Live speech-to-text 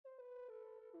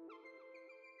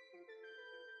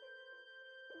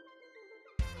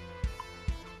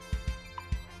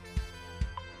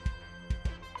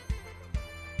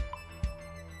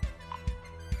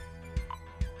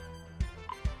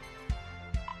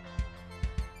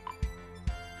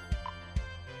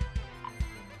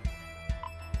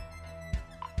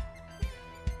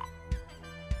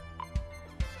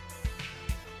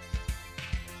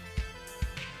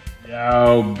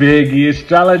Yo,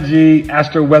 bigeastrology,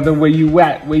 Astro-Weather, where you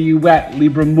at? Where you at?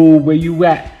 Libra Moon, where you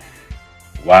at?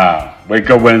 Wow, wake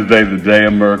up Wednesday, the day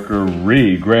of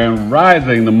Mercury. Grand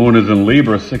rising, the moon is in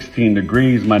Libra, 16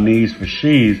 degrees, my knees for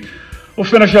she's. We'll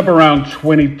finish up around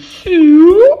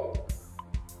 22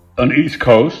 on the East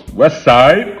Coast. West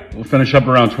side, we'll finish up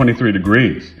around 23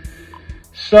 degrees.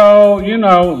 So,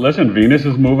 listen, Venus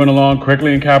is moving along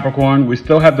quickly in Capricorn. We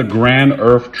still have the grand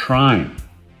Earth trine.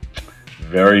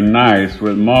 Very nice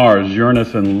with Mars,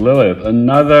 Uranus, and Lilith.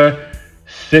 Another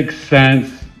sixth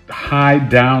sense high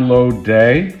download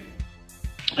day.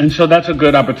 And so that's a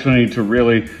good opportunity to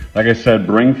really, like I said,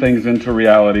 bring things into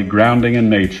reality, grounding in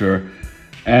nature.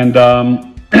 And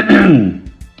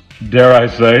dare I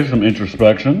say, some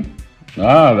introspection.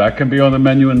 That can be on the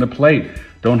menu and the plate.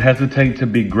 Don't hesitate to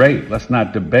be great. Let's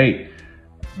not debate.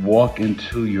 Walk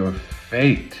into your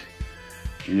fate.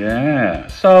 Yeah.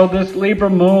 So this Libra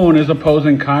moon is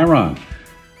opposing Chiron,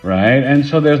 right? And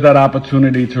so there's that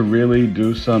opportunity to really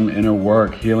do some inner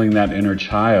work, healing that inner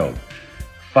child.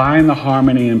 Find the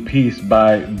harmony and peace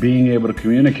by being able to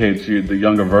communicate to the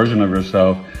younger version of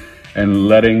yourself and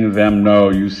letting them know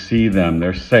you see them,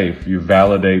 they're safe, you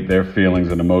validate their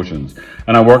feelings and emotions.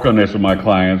 And I work on this with my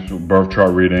clients, birth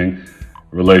chart reading,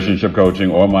 relationship coaching,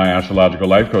 or my astrological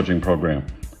life coaching program.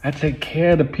 I take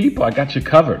care of the people, I got you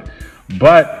covered.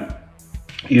 But,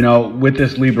 with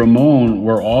this Libra moon,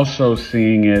 we're also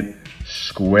seeing it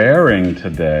squaring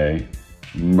today,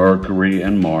 Mercury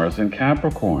and Mars in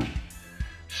Capricorn.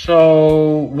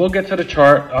 So we'll get to the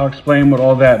chart. I'll explain what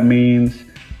all that means.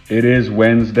 It is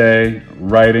Wednesday,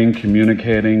 writing,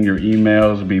 communicating your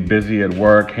emails, be busy at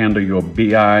work, handle your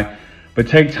BI, but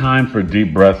take time for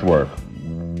deep breath work,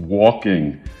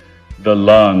 walking the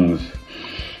lungs,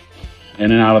 in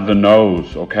and out of the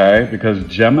nose, okay? Because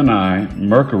Gemini,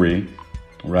 Mercury,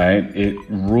 right, it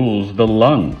rules the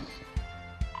lungs,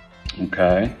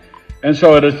 okay? And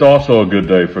so it is also a good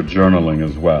day for journaling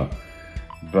as well.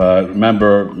 But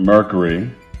remember, Mercury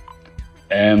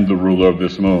and the ruler of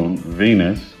this moon,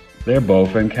 Venus, they're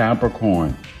both in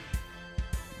Capricorn.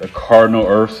 The cardinal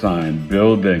earth sign,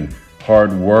 building,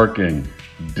 hardworking,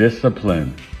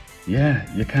 discipline.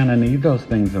 Yeah, you kind of need those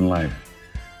things in life,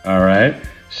 all right?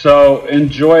 So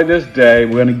enjoy this day.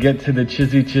 We're going to get to the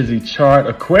chizzy chart.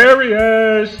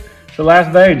 Aquarius, it's the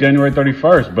last day, January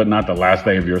 31st, but not the last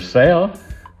day of your sale.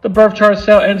 The birth chart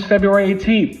sale ends February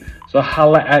 18th. So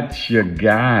holla at your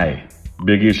guy,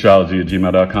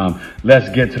 bigeastrology@gmail.com. Let's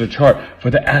get to the chart for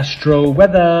the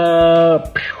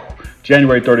Astro-Weather.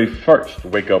 January 31st,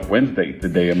 wake up Wednesday, the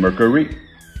day of Mercury.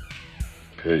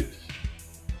 Peace.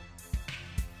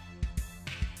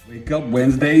 Wake up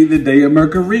Wednesday, the day of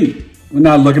Mercury. We're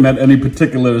not looking at any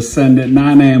particular ascendant.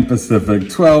 9 a.m. Pacific,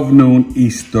 12 noon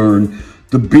Eastern.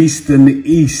 The beast in the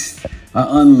east. I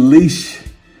unleash,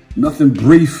 nothing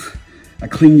brief. I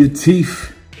clean your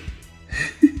teeth.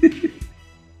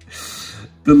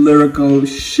 The lyrical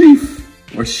sheath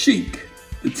or chic,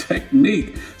 the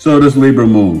technique. So this Libra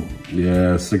moon,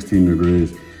 yeah, 16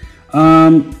 degrees.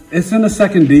 It's in the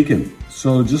second decan.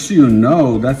 So just so you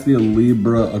know, that's the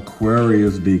Libra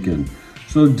Aquarius decan.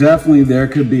 So definitely there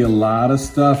could be a lot of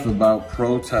stuff about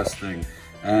protesting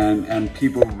and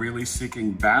people really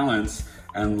seeking balance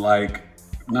and like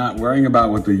not worrying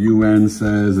about what the UN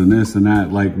says and this and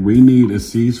that. Like we need a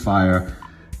ceasefire.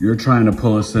 You're trying to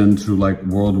pull us into like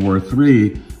World War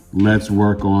III. Let's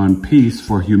work on peace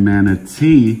for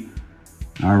humanity.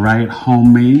 All right,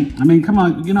 homie. I mean, come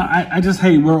on. I just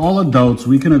hate, we're all adults.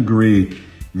 We can agree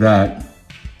that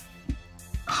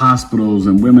hospitals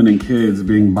and women and kids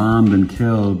being bombed and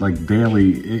killed like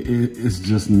daily, it's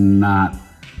just not,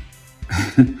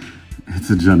 it's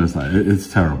a genocide.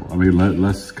 It's terrible. I mean,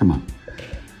 let's, come on.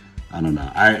 I don't know.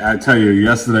 I tell you,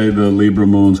 yesterday, the Libra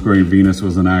moon squaring Venus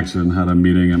was in action, had a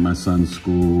meeting at my son's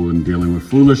school and dealing with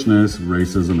foolishness,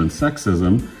 racism, and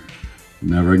sexism.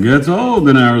 Never gets old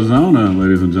in Arizona,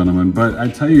 ladies and gentlemen. But I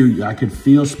tell you, I could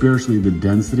feel spiritually the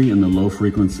density and the low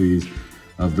frequencies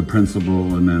of the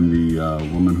principal and then the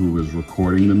woman who was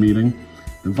recording the meeting.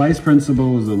 The vice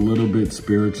principal was a little bit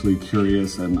spiritually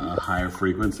curious and a higher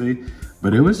frequency,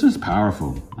 but it was just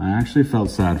powerful. I actually felt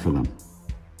sad for them.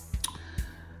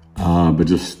 But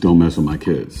just don't mess with my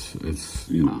kids. It's,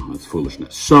 it's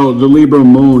foolishness. So the Libra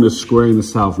moon is squaring the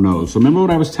south node. So remember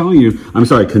what I was telling you? I'm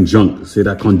sorry, conjunct. See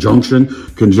that conjunction?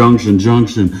 Conjunction,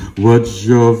 junction. What's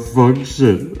your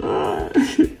function? A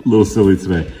little silly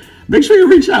today. Make sure you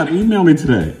reach out. Email me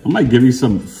today. I might give you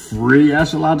some free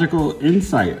astrological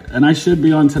insight. And I should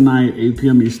be on tonight, 8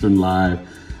 p.m. Eastern live.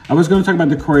 I was going to talk about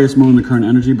the Aquarius moon, the current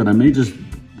energy, but I may just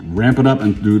ramp it up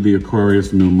and do the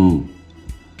Aquarius new moon.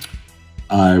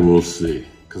 I will see.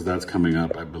 because that's coming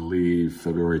up, I believe,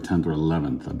 February 10th or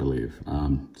 11th, I believe.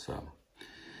 So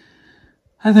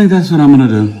I think that's what I'm going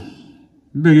to do.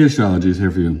 Big astrology is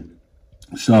here for you.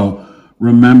 So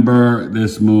remember,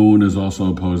 this moon is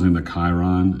also opposing the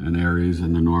Chiron in Aries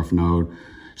in the North Node.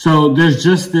 So there's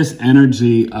just this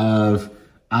energy of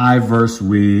I versus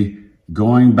we,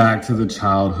 going back to the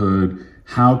childhood.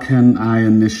 How can I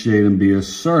initiate and be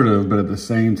assertive, but at the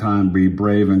same time be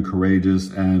brave and courageous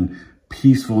and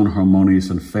peaceful and harmonious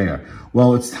and fair?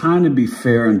 Well, it's time to be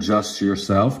fair and just to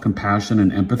yourself, compassion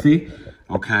and empathy.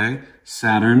 Okay?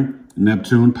 Saturn,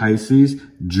 Neptune, Pisces,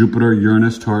 Jupiter,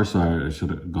 Uranus, Taurus. Sorry, I should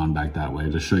have gone back that way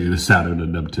to show you the Saturn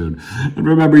and Neptune. And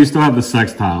remember, you still have the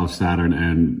sextile of Saturn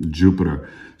and Jupiter.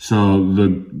 So the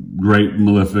great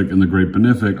malefic and the great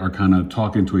benefic are kind of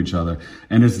talking to each other.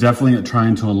 And it's definitely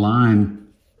trying to align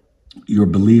your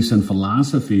beliefs and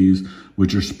philosophies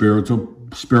with your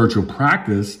spiritual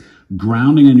practice,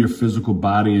 grounding in your physical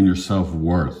body and your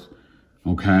self-worth.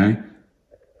 Okay?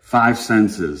 5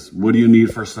 senses. What do you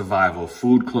need for survival?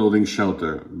 Food, clothing,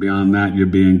 shelter. Beyond that, you're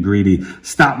being greedy.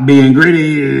 Stop being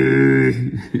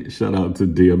greedy. Shout out to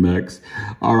DMX.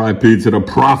 R.I.P. to the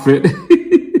prophet.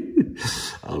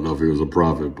 I don't know if he was a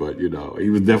prophet, but, you know, he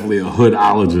was definitely a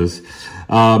hoodologist.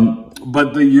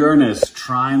 But the Uranus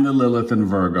trine the Lilith in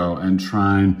Virgo and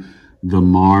trine the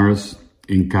Mars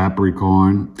in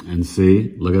Capricorn. And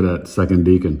see, look at that second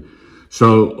decan.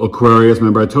 So Aquarius,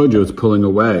 remember I told you it's pulling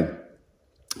away.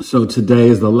 So today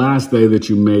is the last day that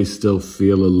you may still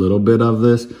feel a little bit of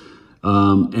this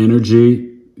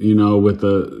energy, you know, with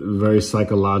the very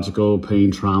psychological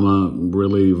pain, trauma,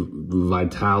 really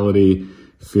vitality,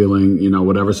 feeling, you know,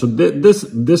 whatever. So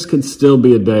this could still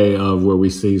be a day of where we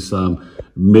see some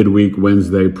midweek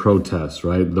Wednesday protests,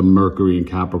 right? The Mercury in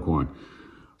Capricorn.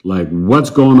 Like, what's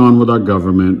going on with our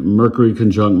government? Mercury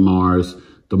conjunct Mars,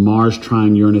 the Mars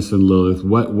trine Uranus and Lilith.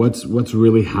 What's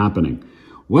really happening?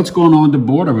 What's going on at the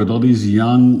border with all these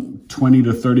young 20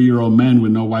 to 30-year-old men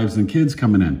with no wives and kids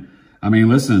coming in? I mean,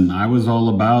 listen, I was all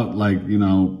about, like, you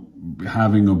know,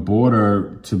 having a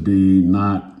border to be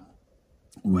not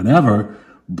whatever,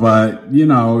 but, you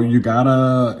know, you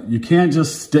can't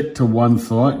just stick to one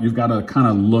thought. You've got to kind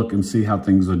of look and see how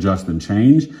things adjust and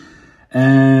change.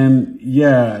 And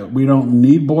yeah, we don't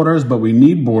need borders, but we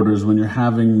need borders when you're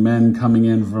having men coming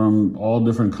in from all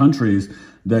different countries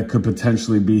that could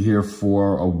potentially be here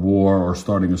for a war or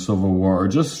starting a civil war or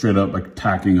just straight up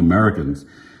attacking Americans.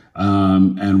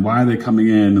 And why are they coming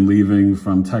in and leaving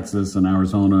from Texas and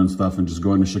Arizona and stuff and just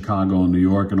going to Chicago and New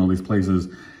York and all these places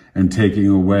and taking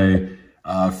away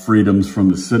freedoms from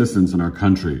the citizens in our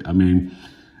country? I mean,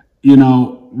 you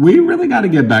know, we really got to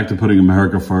get back to putting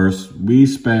America first. We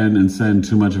spend and send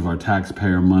too much of our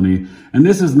taxpayer money. And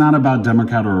this is not about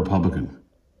Democrat or Republican.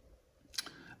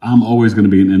 I'm always going to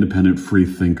be an independent free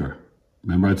thinker.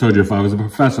 Remember, I told you if I was a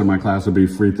professor, my class would be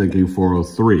free thinking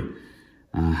 403.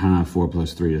 4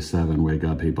 plus 3 is 7. Wake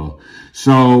up, people.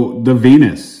 So the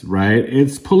Venus, right?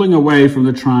 It's pulling away from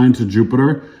the trine to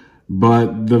Jupiter,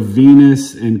 but the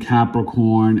Venus in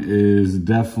Capricorn is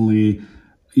definitely,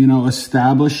 you know,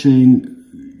 establishing,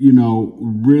 you know,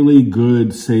 really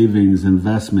good savings,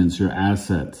 investments, your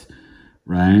assets,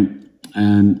 right?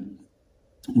 And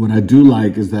what I do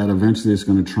like is that eventually it's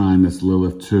going to trine this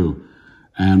Lilith too.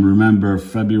 And remember,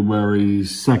 February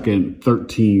 2nd,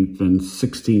 13th, and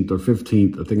 16th or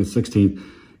 15th, I think it's 16th,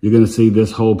 you're going to see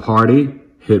this whole party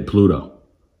hit Pluto.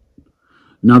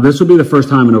 Now, this will be the first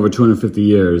time in over 250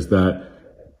 years that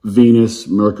Venus,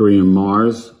 Mercury, and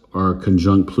Mars are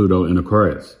conjunct Pluto in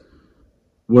Aquarius.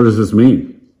 What does this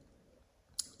mean?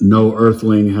 No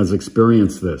earthling has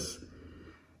experienced this.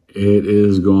 It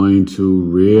is going to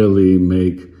really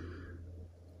make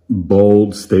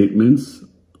bold statements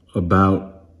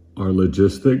about our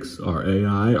logistics, our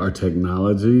AI, our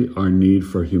technology, our need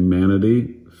for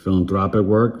humanity, philanthropic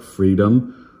work,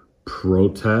 freedom,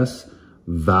 protests,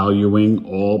 valuing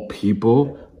all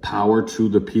people, power to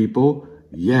the people.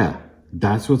 Yeah,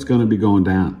 that's what's going to be going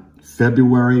down.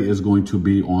 February is going to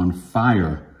be on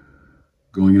fire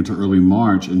going into early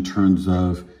March in terms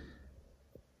of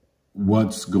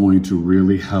what's going to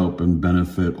really help and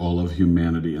benefit all of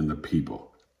humanity and the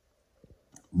people.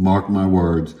 Mark my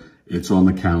words, it's on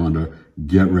the calendar.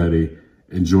 Get ready.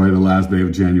 Enjoy the last day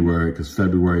of January because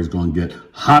February is going to get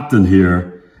hot in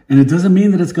here. And it doesn't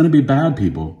mean that it's going to be bad,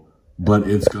 people, but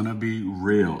it's going to be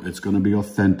real. It's going to be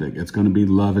authentic. It's going to be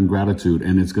love and gratitude.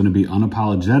 And it's going to be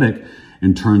unapologetic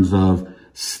in terms of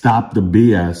stop the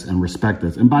BS and respect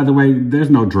us. And by the way, there's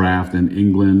no draft in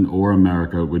England or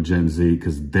America with Gen Z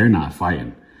because they're not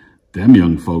fighting. them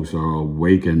young folks are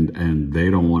awakened and they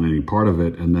don't want any part of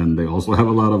it. And then they also have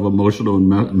a lot of emotional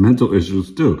and mental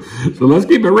issues too. So let's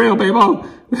keep it real, baby.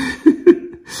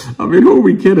 I mean, who are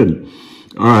we kidding?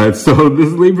 All right. So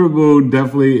this Libra moon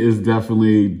definitely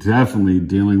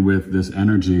dealing with this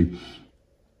energy.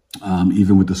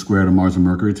 Even with the square to Mars and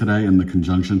Mercury today and the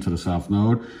conjunction to the South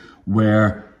Node,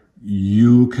 where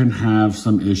you can have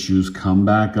some issues come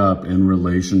back up in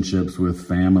relationships with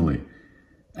family.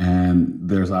 And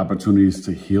there's opportunities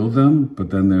to heal them, but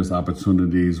then there's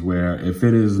opportunities where if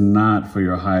it is not for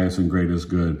your highest and greatest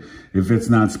good, if it's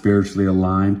not spiritually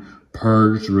aligned,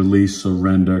 purge, release,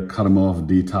 surrender, cut them off,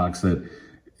 detox it.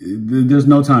 There's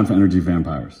no time for energy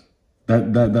vampires.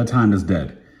 That time is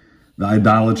dead. The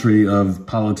idolatry of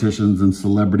politicians and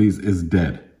celebrities is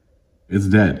dead. It's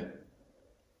dead.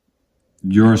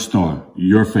 You're a star.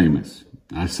 You're famous.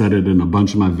 I said it in a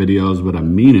bunch of my videos, but I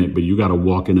mean it, but you got to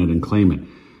walk in it and claim it.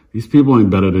 These people ain't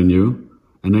better than you.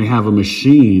 And they have a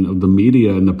machine of the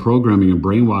media and the programming and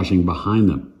brainwashing behind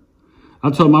them. I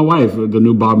told my wife, the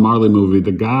new Bob Marley movie,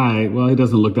 the guy, well, he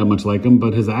doesn't look that much like him,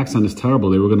 but his accent is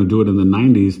terrible. They were going to do it in the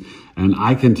 90s. And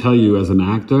I can tell you as an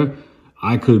actor,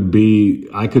 I could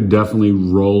definitely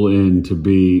roll in to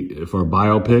be, for a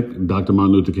biopic, Dr.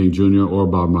 Martin Luther King Jr. or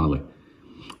Bob Marley.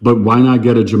 But why not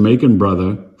get a Jamaican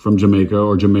brother from Jamaica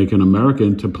or Jamaican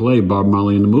American to play Bob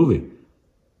Marley in the movie?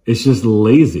 It's just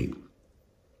lazy.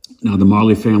 Now, the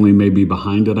Marley family may be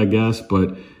behind it, I guess,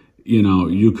 but, you know,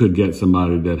 you could get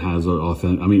somebody that has an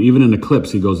authentic, I mean, even in the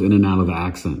clips, he goes in and out of the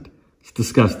accent. It's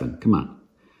disgusting. Come on.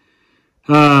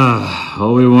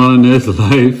 All we want in this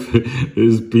life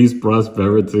is peace,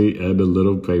 prosperity, and a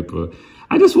little paper.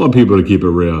 I just want people to keep it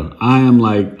real. I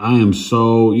am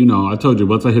so, you know, I told you,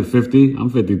 once I hit 50, I'm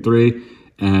 53,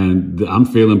 and I'm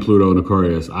feeling Pluto and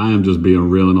Aquarius. I am just being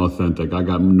real and authentic. I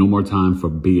got no more time for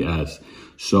BS.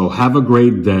 So have a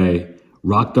great day.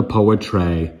 Rock the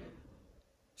poetry.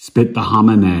 Spit the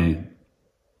hominy.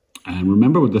 And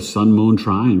remember with the sun moon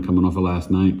trine coming off of last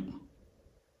night.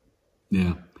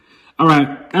 Yeah. All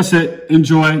right. That's it.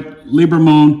 Enjoy. Libra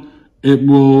moon. It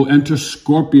will enter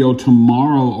Scorpio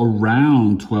tomorrow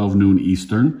around 12 noon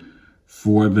Eastern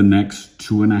for the next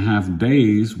 2.5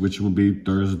 days, which will be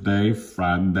Thursday,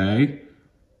 Friday,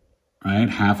 right?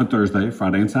 Half of Thursday,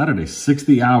 Friday, and Saturday.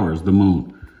 60 hours, the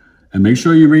moon. And make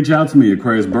sure you reach out to me.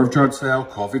 Aquarius Birth Chart Sale,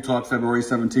 Coffee Talk, February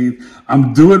 17th.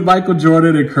 I'm doing Michael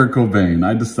Jordan and Kurt Cobain.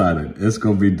 I decided it's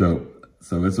going to be dope.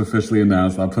 So it's officially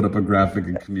announced. I'll put up a graphic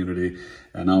in community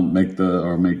and I'll make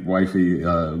wifey,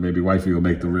 maybe wifey will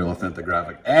make the real authentic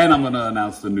graphic. And I'm going to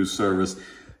announce the new service,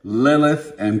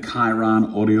 Lilith and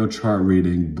Chiron audio chart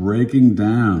reading, breaking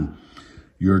down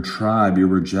your tribe, your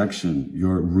rejection,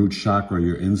 your root chakra,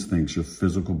 your instincts, your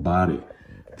physical body.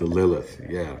 The Lilith,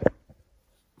 yeah.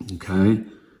 Okay,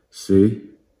 see?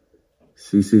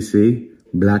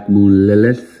 Black Moon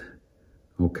Lilith,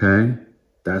 okay?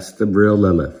 That's the real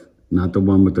Lilith, not the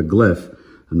one with the glyph,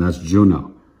 and that's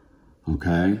Juno,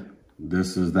 okay?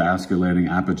 This is the Asculating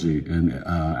Apogee. In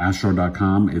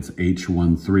Astro.com, it's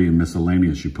H13 in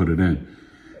miscellaneous. You put it in.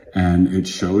 And it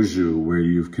shows you where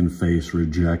you can face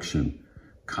rejection.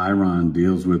 Chiron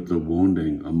deals with the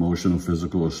wounding, emotional,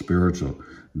 physical, or spiritual.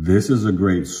 This is a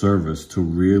great service to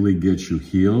really get you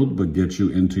healed, but get you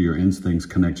into your instincts,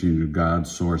 connecting you to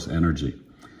God's source energy,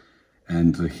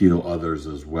 and to heal others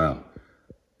as well.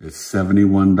 It's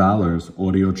 $71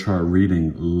 audio chart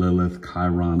reading, Lilith,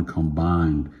 Chiron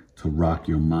combined, to rock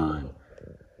your mind.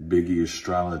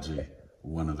 Bigeastrology,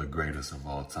 one of the greatest of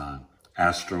all time.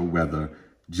 Astro-Weather,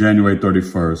 January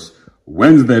 31st,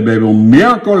 Wednesday, baby.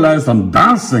 Miércoles, I'm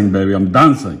dancing, baby. I'm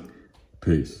dancing.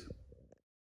 Peace.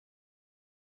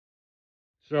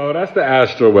 So that's the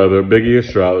Astro-Weather,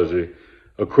 Bigeastrology.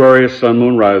 Aquarius, Sun,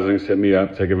 Moon, Risings, hit me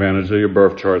up. Take advantage of your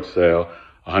birth chart sale.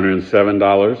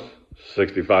 $107,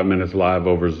 65 minutes live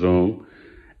over Zoom.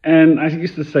 And I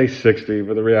used to say 60,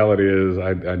 but the reality is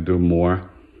I do more.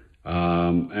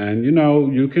 And, you know,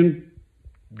 you can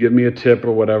give me a tip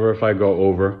or whatever if I go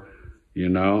over. You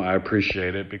know, I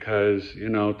appreciate it because, you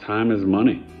know, time is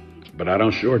money. But I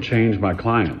don't shortchange my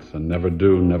clients. I never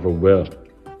do, never will.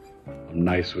 I'm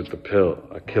nice with the pill.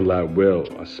 I kill at will.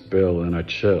 I spill and I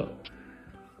chill.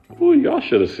 Ooh, y'all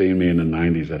should have seen me in the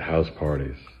 90s at house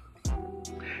parties.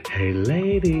 Hey,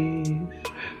 ladies.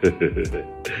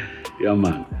 Yeah,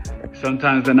 man.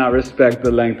 Sometimes they not respect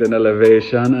the length and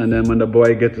elevation, and then when the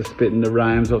boy gets to spitting the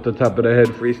rhymes off the top of the head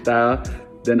freestyle,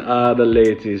 then all the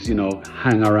ladies, you know,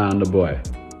 hang around the boy.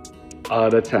 All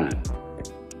the time.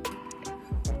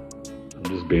 I'm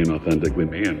just being authentically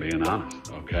me and being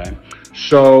honest, okay?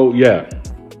 So, yeah.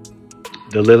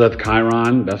 The Lilith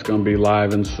Chiron, that's going to be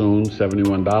live and soon,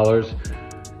 $71.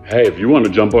 Hey, if you want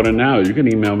to jump on it now, you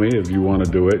can email me if you want to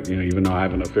do it. You know, even though I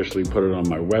haven't officially put it on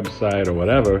my website or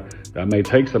whatever, that may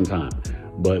take some time.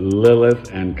 But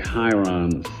Lilith and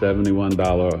Chiron,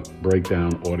 $71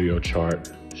 breakdown audio chart.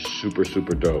 Super,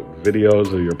 super dope.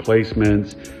 Videos of your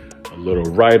placements, a little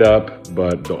write-up,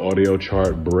 but the audio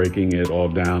chart breaking it all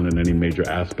down and any major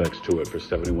aspects to it for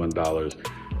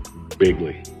 $71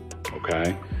 bigly,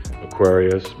 okay?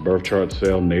 Aquarius, birth chart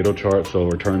sale, natal chart, solar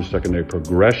return, secondary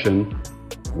progression,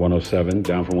 107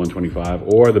 down from 125,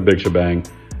 or the big shebang,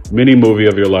 mini movie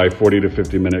of your life, 40 to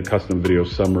 50 minute custom video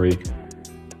summary,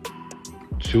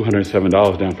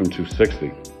 $207 down from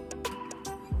 260.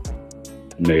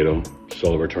 Natal,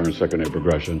 solar return, secondary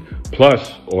progression,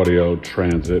 plus audio,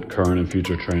 transit, current and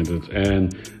future transits,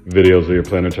 and videos of your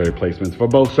planetary placements for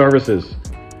both services.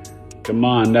 Come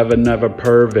on, never, never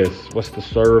Purvis. What's the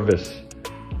service?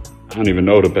 I don't even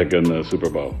know to pick in the Super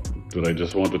Bowl. Do they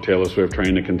just want the Taylor Swift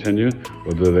train to continue?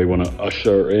 Or do they want to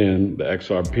usher in the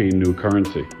XRP new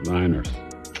currency, Niners?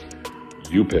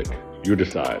 You pick, you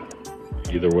decide.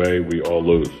 Either way, we all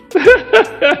lose.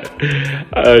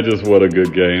 I just want a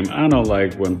good game. I don't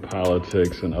like when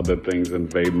politics and other things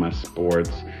invade my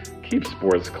sports. Keep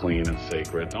sports clean and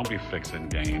sacred. Don't be fixing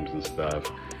games and stuff.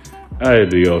 Ay,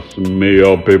 Dios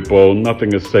mío, people.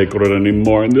 Nothing is sacred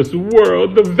anymore in this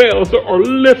world. The veils are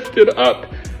lifted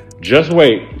up. Just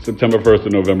wait, September 1st to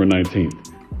November 19th.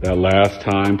 That last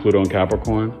time Pluto in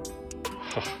Capricorn.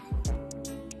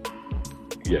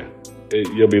 Yeah,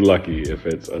 you'll be lucky if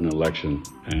it's an election,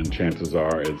 and chances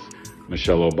are it's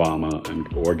Michelle Obama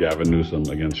or Gavin Newsom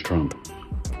against Trump.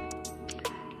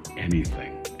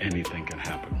 Anything can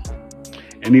happen.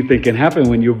 Anything can happen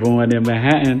when you're born in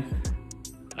Manhattan.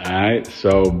 All right,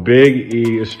 so Big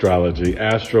E Astrology,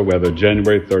 Astro-Weather,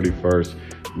 January 31st,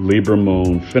 Libra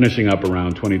Moon, finishing up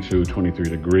around 22, 23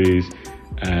 degrees,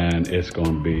 and it's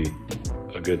going to be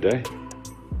a good day.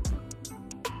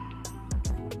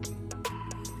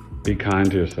 Be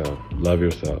kind to yourself, love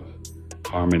yourself,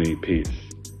 harmony, peace,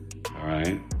 all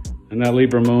right? And that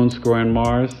Libra Moon squaring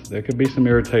Mars, there could be some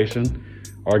irritation,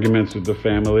 arguments with the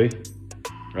family,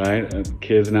 right?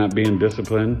 Kids not being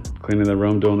disciplined, cleaning their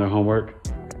room, doing their homework.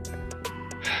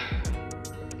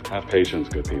 Have patience,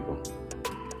 good people.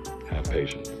 Have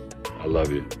patience. I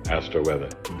love you. Astro-Weather,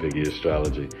 Biggie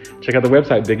Astrology. Check out the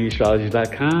website,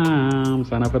 bigeastrology.com.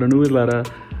 Sign up for the newsletter.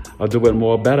 I'll do it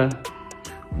more better.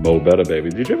 Mo Better, baby.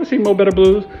 Did you ever see Mo Better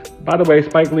Blues? By the way,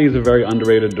 Spike Lee is a very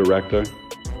underrated director.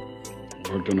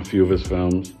 Worked on a few of his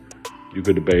films. You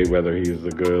could debate whether he's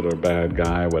a good or bad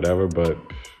guy, whatever, but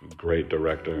great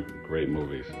director, great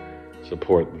movies.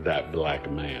 Support that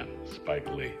black man, Spike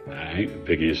Lee. All right?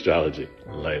 Biggie Astrology.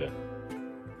 Later.